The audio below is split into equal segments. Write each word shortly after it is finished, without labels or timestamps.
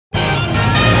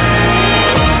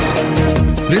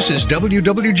This is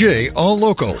WWJ All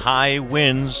Local. High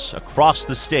winds across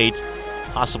the state,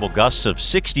 possible gusts of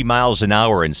 60 miles an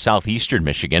hour in southeastern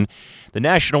Michigan. The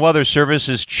National Weather Service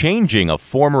is changing a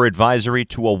former advisory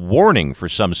to a warning for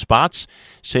some spots,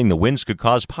 saying the winds could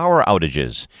cause power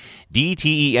outages.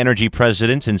 DTE Energy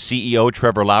President and CEO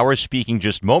Trevor Lauer, speaking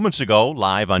just moments ago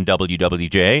live on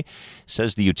WWJ,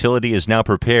 says the utility is now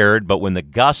prepared, but when the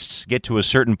gusts get to a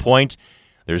certain point,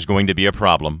 there's going to be a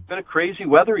problem. It's been a crazy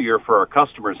weather year for our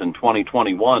customers in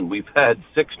 2021. We've had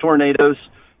 6 tornadoes,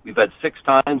 we've had 6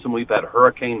 times, and we've had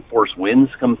hurricane-force winds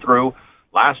come through.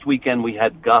 Last weekend, we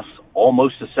had gusts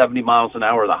almost to 70 miles an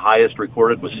hour. The highest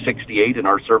recorded was 68 in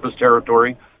our service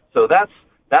territory. So that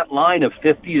line of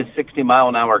 50 to 60 mile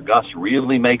an hour gusts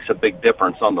really makes a big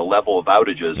difference on the level of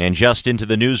outages. And just into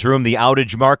the newsroom, the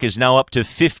outage mark is now up to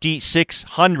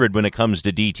 5,600 when it comes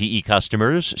to DTE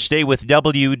customers. Stay with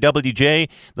WWJ.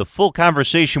 The full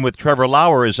conversation with Trevor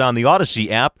Lauer is on the Odyssey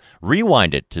app.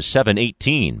 Rewind it to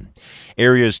 7:18.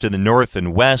 Areas to the north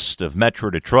and west of Metro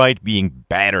Detroit being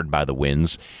battered by the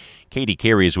winds. Katie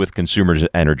Carey is with Consumers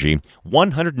Energy.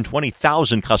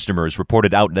 120,000 customers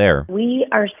reported out there. We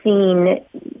are seeing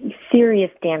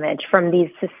serious damage from these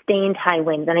sustained high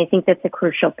winds, and I think that's a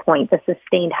crucial point, the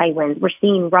sustained high winds. We're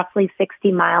seeing roughly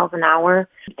 60 miles an hour,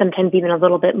 sometimes even a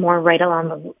little bit more right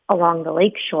along the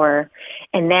lakeshore,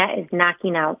 and that is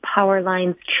knocking out power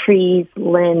lines, trees,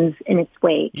 limbs in its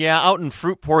wake. Yeah, out in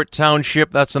Fruitport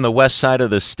Township, that's on the west side of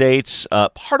the state,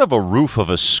 part of a roof of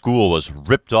a school was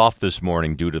ripped off this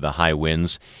morning due to the high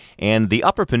winds, and the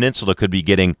Upper Peninsula could be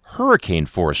getting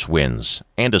hurricane-force winds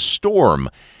and a storm.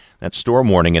 That storm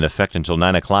warning in effect until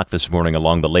 9 o'clock this morning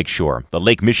along the lakeshore, the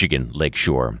Lake Michigan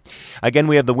lakeshore. Again,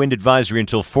 we have the wind advisory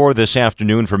until 4 this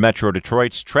afternoon for Metro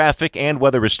Detroit. Traffic and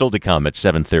weather is still to come at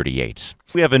 7:38.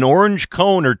 We have an orange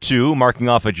cone or two marking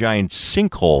off a giant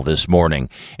sinkhole this morning.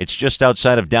 It's just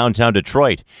outside of downtown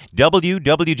Detroit.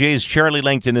 WWJ's Charlie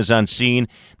Langton is on scene.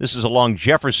 This is along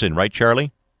Jefferson, right,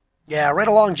 Charlie? Yeah, right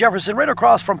along Jefferson, right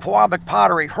across from Pewabic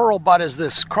Pottery. Hurlbut is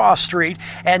this cross street.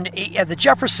 And at the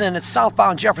Jefferson, it's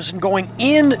southbound Jefferson going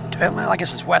in, well, I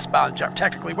guess it's westbound,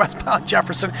 technically westbound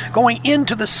Jefferson, going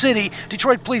into the city.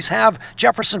 Detroit police have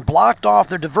Jefferson blocked off.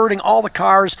 They're diverting all the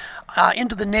cars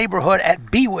into the neighborhood at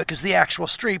Bewick is the actual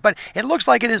street. But it looks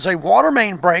like it is a water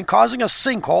main break causing a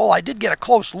sinkhole. I did get a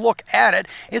close look at it.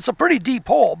 It's a pretty deep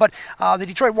hole. But the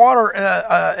Detroit Water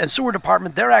and Sewer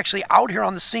Department, they're actually out here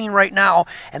on the scene right now,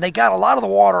 and they got a lot of the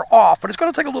water off. But it's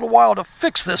going to take a little while to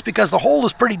fix this because the hole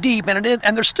is pretty deep, and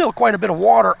there's still quite a bit of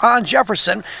water on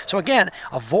Jefferson. So again,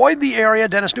 avoid the area.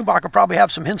 Dennis Newbach will probably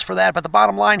have some hints for that. But the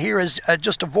bottom line here is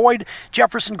just avoid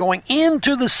Jefferson going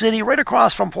into the city right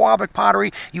across from Pewabic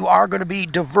Pottery. You are going to be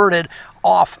diverted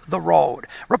off the road.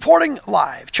 Reporting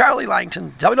live, Charlie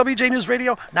Langton, WWJ News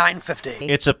Radio 950.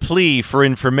 It's a plea for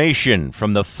information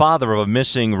from the father of a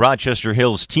missing Rochester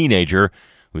Hills teenager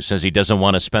who says he doesn't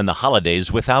want to spend the holidays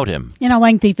without him. In a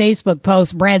lengthy Facebook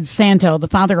post, Brad Santo, the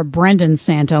father of Brendan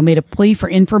Santo, made a plea for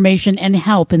information and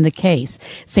help in the case.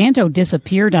 Santo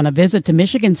disappeared on a visit to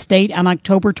Michigan State on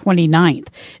October 29th.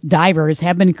 Divers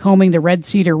have been combing the Red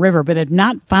Cedar River but have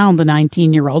not found the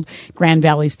 19-year-old Grand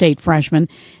Valley State freshman.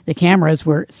 The cameras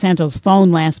where Santo's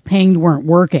phone last pinged weren't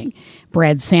working.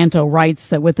 Brad Santo writes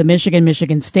that with the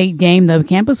Michigan State game, the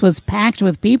campus was packed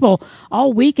with people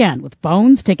all weekend with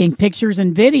phones taking pictures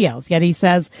and videos. Yet he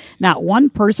says not one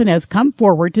person has come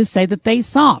forward to say that they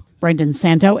saw Brendan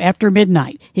Santo after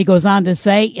midnight. He goes on to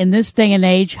say, in this day and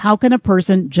age, how can a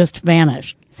person just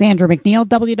vanish? Sandra McNeil,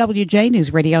 WWJ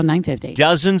News Radio 950.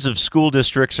 Dozens of school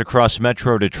districts across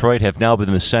Metro Detroit have now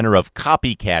been the center of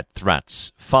copycat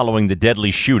threats following the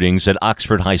deadly shootings at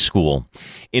Oxford High School.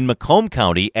 In Macomb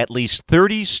County, at least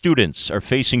 30 students are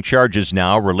facing charges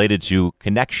now related to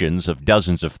connections of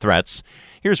dozens of threats.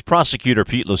 Here's prosecutor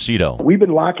Pete Lucido. We've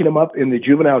been locking them up in the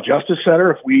Juvenile Justice Center.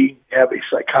 If we have a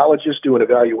psychologist do an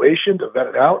evaluation to vet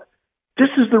it out, this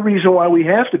is the reason why we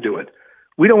have to do it.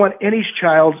 We don't want any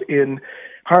child in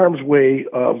harm's way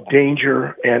of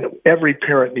danger, and every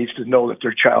parent needs to know that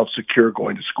their child's secure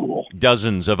going to school.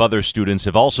 Dozens of other students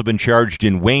have also been charged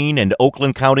in Wayne and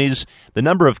Oakland counties. The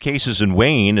number of cases in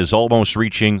Wayne is almost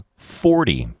reaching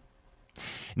 40.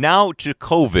 Now to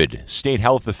COVID. State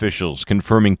health officials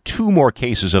confirming 2 more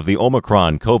cases of the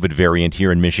Omicron COVID variant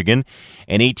here in Michigan.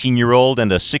 An 18-year-old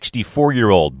and a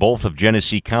 64-year-old, both of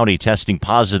Genesee County, testing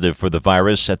positive for the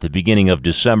virus at the beginning of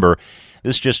December.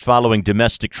 This just following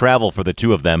domestic travel for the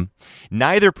 2 of them.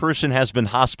 Neither person has been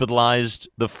hospitalized.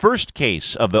 The first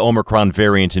case of the Omicron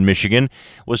variant in Michigan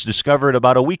was discovered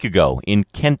about a week ago in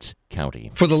Kent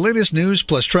County. For the latest news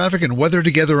plus traffic and weather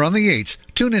together on the 8s,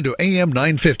 tune into AM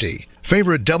 950.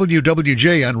 Favorite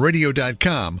WWJ on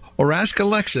radio.com or ask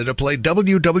Alexa to play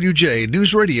WWJ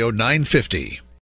News Radio 950.